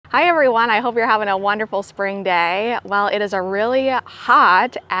Hi everyone, I hope you're having a wonderful spring day. Well, it is a really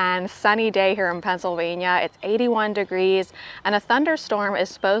hot and sunny day here in Pennsylvania. It's 81 degrees and a thunderstorm is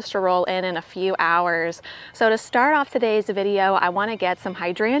supposed to roll in a few hours. So to start off today's video, I want to get some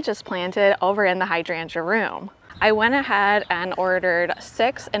hydrangeas planted over in the hydrangea room. I went ahead and ordered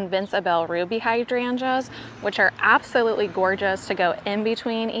 6 Invincibelle Ruby hydrangeas, which are absolutely gorgeous to go in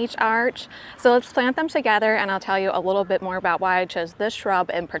between each arch. So let's plant them together and I'll tell you a little bit more about why I chose this shrub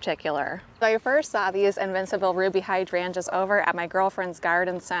in particular. So I first saw these Invincibelle Ruby hydrangeas over at my girlfriend's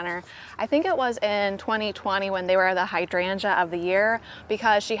garden center. I think it was in 2020 when they were the hydrangea of the year,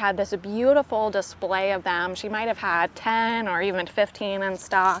 because she had this beautiful display of them. She might have had 10 or even 15 in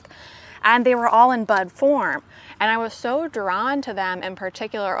stock, and they were all in bud form. And I was so drawn to them in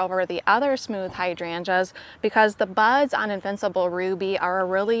particular over the other smooth hydrangeas because the buds on Invincibelle Ruby are a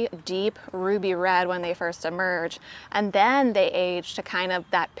really deep ruby red when they first emerge. And then they age to kind of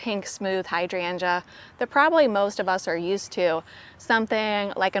that pink smooth hydrangea that probably most of us are used to.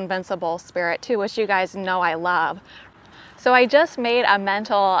 Something like Invincibelle Spirit too, which you guys know I love. So I just made a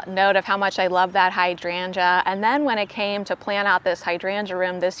mental note of how much I love that hydrangea, and then when it came to plan out this hydrangea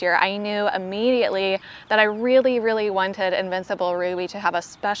room this year, I knew immediately that I really wanted Invincibelle Ruby to have a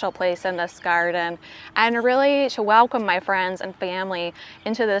special place in this garden and really to welcome my friends and family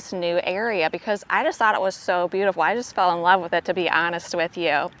into this new area, because I just thought it was so beautiful. I just fell in love with it, to be honest with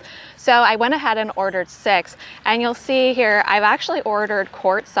you. So I went ahead and ordered 6, and you'll see here I've actually ordered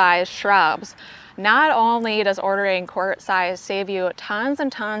quart-sized shrubs. Not only does ordering quart size save you tons and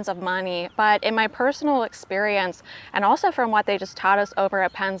tons of money, but in my personal experience, and also from what they just taught us over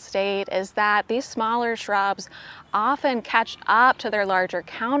at Penn State, is that these smaller shrubs often catch up to their larger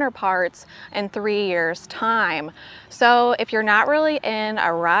counterparts in 3 years' time. So if you're not really in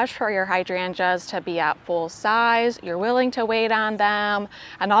a rush for your hydrangeas to be at full size, you're willing to wait on them,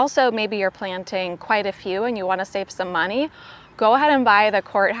 and also maybe you're planting quite a few and you want to save some money, go ahead and buy the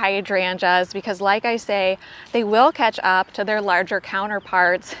quart hydrangeas, because like I say, they will catch up to their larger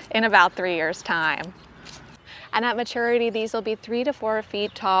counterparts in about 3 years' time. And at maturity, these will be 3 to 4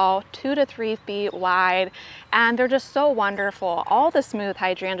 feet tall, 2 to 3 feet wide, and they're just so wonderful. All the smooth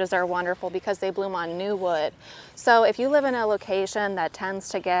hydrangeas are wonderful because they bloom on new wood. So if you live in a location that tends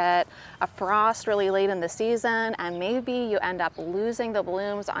to get a frost really late in the season, and maybe you end up losing the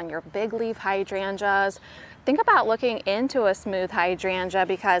blooms on your big leaf hydrangeas, think about looking into a smooth hydrangea,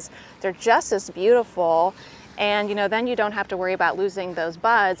 because they're just as beautiful, and then you don't have to worry about losing those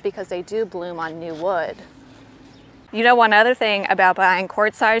buds because they do bloom on new wood. One other thing about buying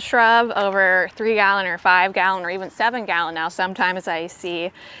quart-sized shrub over 3-gallon or 5-gallon or even 7-gallon now sometimes I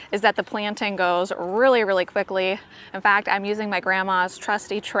see, is that the planting goes really quickly. In fact, I'm using my grandma's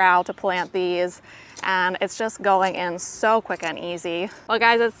trusty trowel to plant these, and it's just going in so quick and easy. Well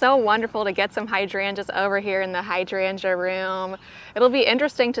guys, it's so wonderful to get some hydrangeas over here in the hydrangea room. It'll be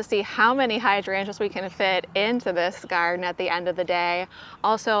interesting to see how many hydrangeas we can fit into this garden at the end of the day.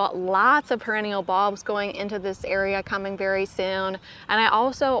 Also, lots of perennial bulbs going into this area coming very soon. And I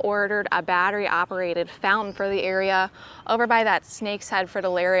also ordered a battery operated fountain for the area over by that snake's head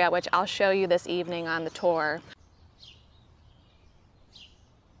fritillaria, which I'll show you this evening on the tour.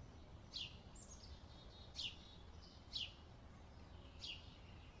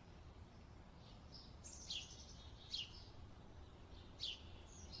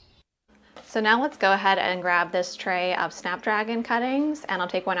 So now let's go ahead and grab this tray of Snapdragon cuttings, and I'll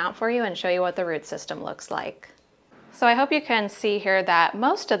take one out for you and show you what the root system looks like. So I hope you can see here that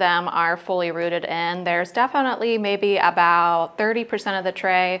most of them are fully rooted in. There's definitely maybe about 30% of the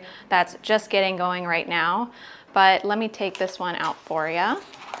tray that's just getting going right now, but let me take this one out for you.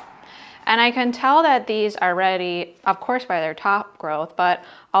 And I can tell that these are ready, of course, by their top growth, but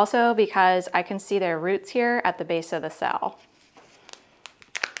also because I can see their roots here at the base of the cell.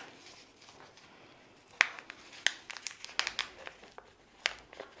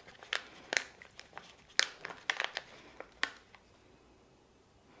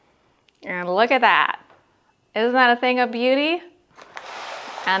 And look at that. Isn't that a thing of beauty?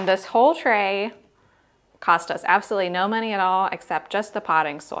 And this whole tray cost us absolutely no money at all except just the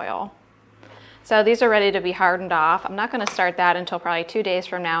potting soil. So these are ready to be hardened off. I'm not going to start that until probably 2 days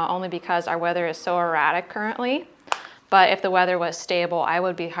from now, only because our weather is so erratic currently. But if the weather was stable, I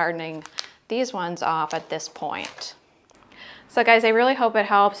would be hardening these ones off at this point. So guys, I really hope it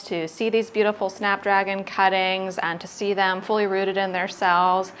helps to see these beautiful Snapdragon cuttings and to see them fully rooted in their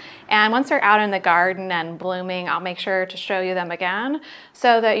cells. And once they're out in the garden and blooming, I'll make sure to show you them again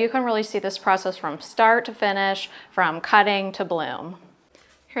so that you can really see this process from start to finish, from cutting to bloom.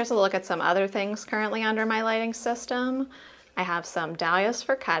 Here's a look at some other things currently under my lighting system. I have some dahlias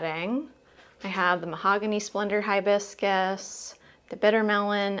for cutting. I have the mahogany splendor hibiscus, the bitter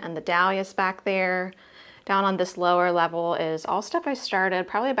melon, and the dahlias back there. Down on this lower level is all stuff I started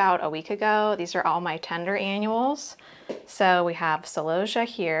probably about a week ago. These are all my tender annuals. So we have celosia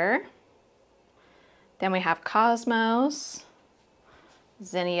here. Then we have cosmos,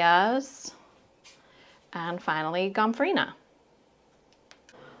 zinnias, and finally gomphrena.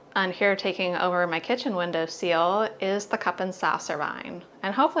 And here, taking over my kitchen window seal, is the cup and saucer vine.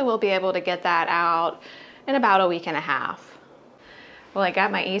 And hopefully we'll be able to get that out in about a week and a half. Well, I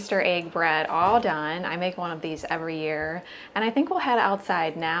got my Easter egg bread all done. I make one of these every year. And I think we'll head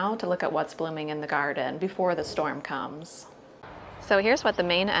outside now to look at what's blooming in the garden before the storm comes. So here's what the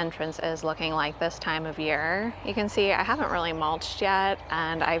main entrance is looking like this time of year. You can see I haven't really mulched yet,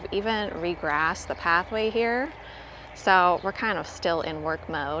 and I've even regrassed the pathway here. So we're kind of still in work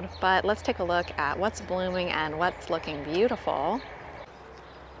mode, but let's take a look at what's blooming and what's looking beautiful.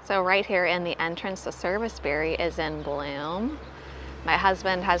 So right here in the entrance, the serviceberry is in bloom. My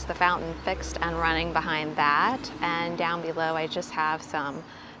husband has the fountain fixed and running behind that, and down below I just have some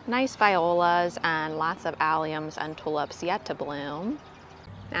nice violas and lots of alliums and tulips yet to bloom.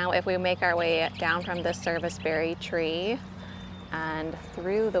 Now if we make our way down from this serviceberry tree and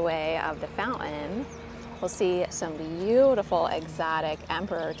through the way of the fountain, we'll see some beautiful exotic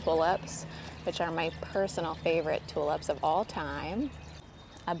emperor tulips, which are my personal favorite tulips of all time.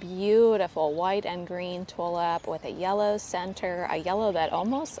 A beautiful white and green tulip with a yellow center, a yellow that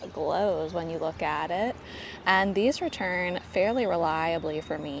almost glows when you look at it. And these return fairly reliably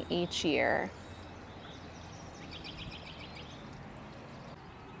for me each year.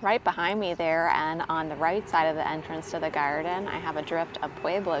 Right behind me there and on the right side of the entrance to the garden, I have a drift of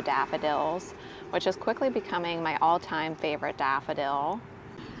Pueblo daffodils, which is quickly becoming my all-time favorite daffodil.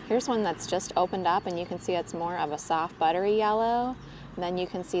 Here's one that's just opened up, and you can see it's more of a soft buttery yellow. And then you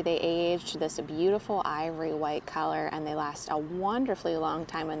can see they aged this beautiful ivory white color, and they last a wonderfully long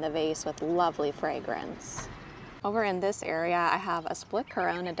time in the vase with lovely fragrance. Over in this area, I have a split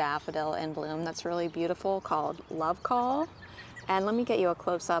corona daffodil in bloom that's really beautiful called Love Call. And let me get you a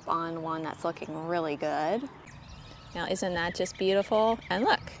close-up on one that's looking really good. Now, isn't that just beautiful? And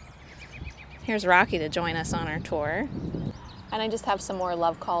look, here's Rocky to join us on our tour. And I just have some more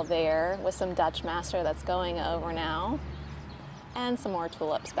Love Call there with some Dutch Master that's going over now. And some more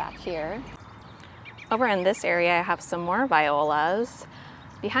tulips back here. Over in this area, I have some more violas.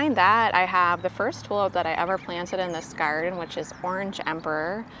 Behind that, I have the first tulip that I ever planted in this garden, which is Orange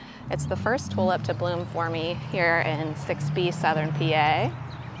Emperor. It's the first tulip to bloom for me here in 6B Southern PA.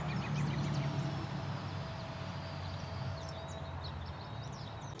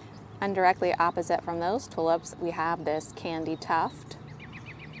 And directly opposite from those tulips, we have this Candy Tuft.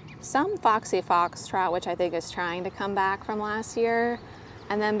 Some Foxy Foxtrot, which I think is trying to come back from last year.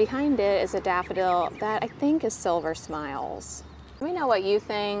 And then behind it is a daffodil that I think is Silver Smiles. Let me know what you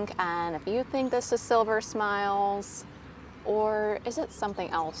think, and if you think this is Silver Smiles, or is it something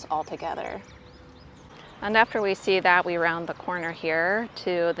else altogether? And after we see that, we round the corner here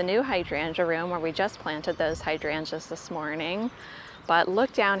to the new hydrangea room where we just planted those hydrangeas this morning. But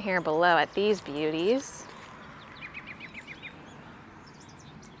look down here below at these beauties.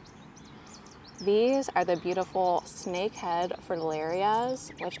 These are the beautiful snakehead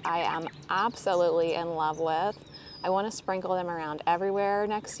fritillarias, which I am absolutely in love with. I want to sprinkle them around everywhere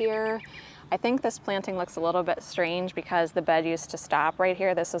next year. I think this planting looks a little bit strange because the bed used to stop right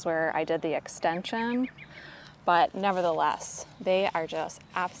here. This is where I did the extension, but nevertheless, they are just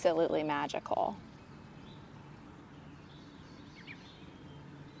absolutely magical.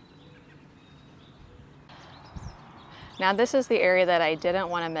 Now this is the area that I didn't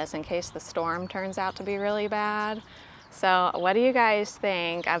want to miss in case the storm turns out to be really bad. So what do you guys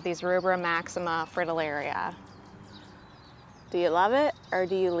think of these Rubra maxima fritillaria? Do you love it or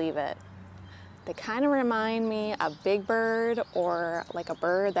do you leave it? They kind of remind me of Big Bird, or like a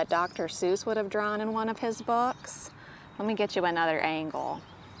bird that Dr. Seuss would have drawn in one of his books. Let me get you another angle.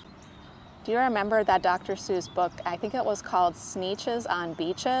 Do you remember that Dr. Seuss book? I think it was called Sneetches on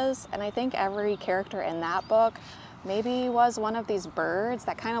Beaches, and I think every character in that book maybe was one of these birds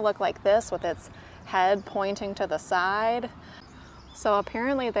that kind of look like this with its head pointing to the side. So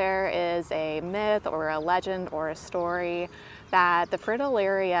apparently there is a myth or a legend or a story that the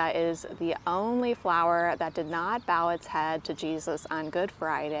fritillaria is the only flower that did not bow its head to Jesus on Good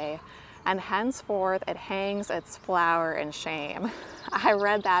Friday, and henceforth it hangs its flower in shame. I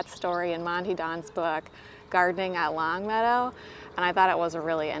read that story in Monty Don's book, Gardening at Longmeadow, and I thought it was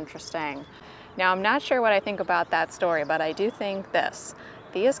really interesting. Now, I'm not sure what I think about that story, but I do think this.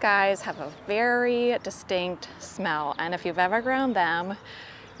 These guys have a very distinct smell, and if you've ever grown them,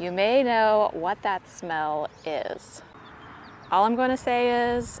 you may know what that smell is. All I'm going to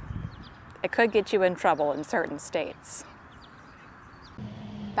say is it could get you in trouble in certain states.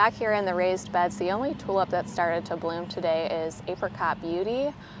 Back here in the raised beds, the only tulip that started to bloom today is Apricot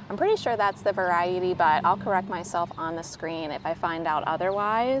Beauty. I'm pretty sure that's the variety, but I'll correct myself on the screen if I find out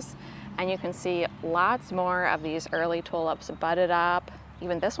otherwise. And you can see lots more of these early tulips budded up.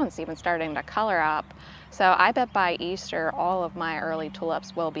 Even this one's even starting to color up. So I bet by Easter, all of my early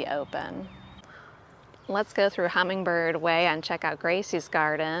tulips will be open. Let's go through Hummingbird Way and check out Gracie's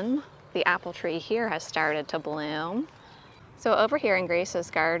garden. The apple tree here has started to bloom. So over here in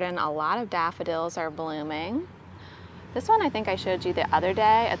Grace's garden, a lot of daffodils are blooming. This one I think I showed you the other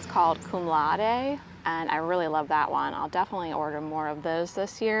day. It's called Cum Laude, and I really love that one. I'll definitely order more of those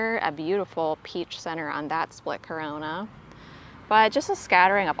this year. A beautiful peach center on that split corona. But just a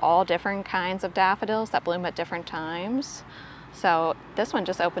scattering of all different kinds of daffodils that bloom at different times. So this one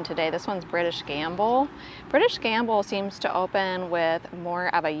just opened today. This one's British Gamble. British Gamble seems to open with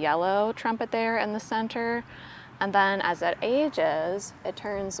more of a yellow trumpet there in the center. And then as it ages, it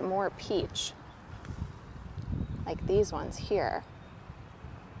turns more peach, like these ones here.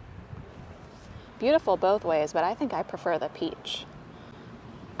 Beautiful both ways, but I think I prefer the peach.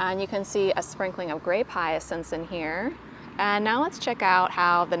 And you can see a sprinkling of grape hyacinths in here. And now let's check out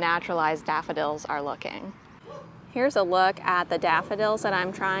how the naturalized daffodils are looking. Here's a look at the daffodils that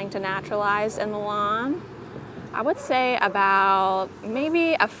I'm trying to naturalize in the lawn. I would say about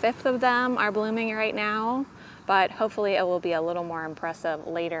maybe a fifth of them are blooming right now, but hopefully it will be a little more impressive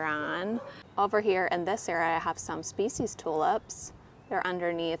later on. Over here in this area, I have some species tulips. They're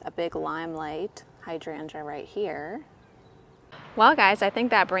underneath a big limelight hydrangea right here. Well guys, I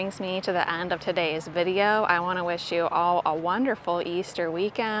think that brings me to the end of today's video. I want to wish you all a wonderful Easter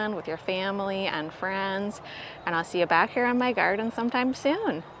weekend with your family and friends, and I'll see you back here in my garden sometime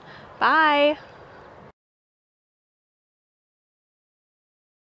soon. Bye!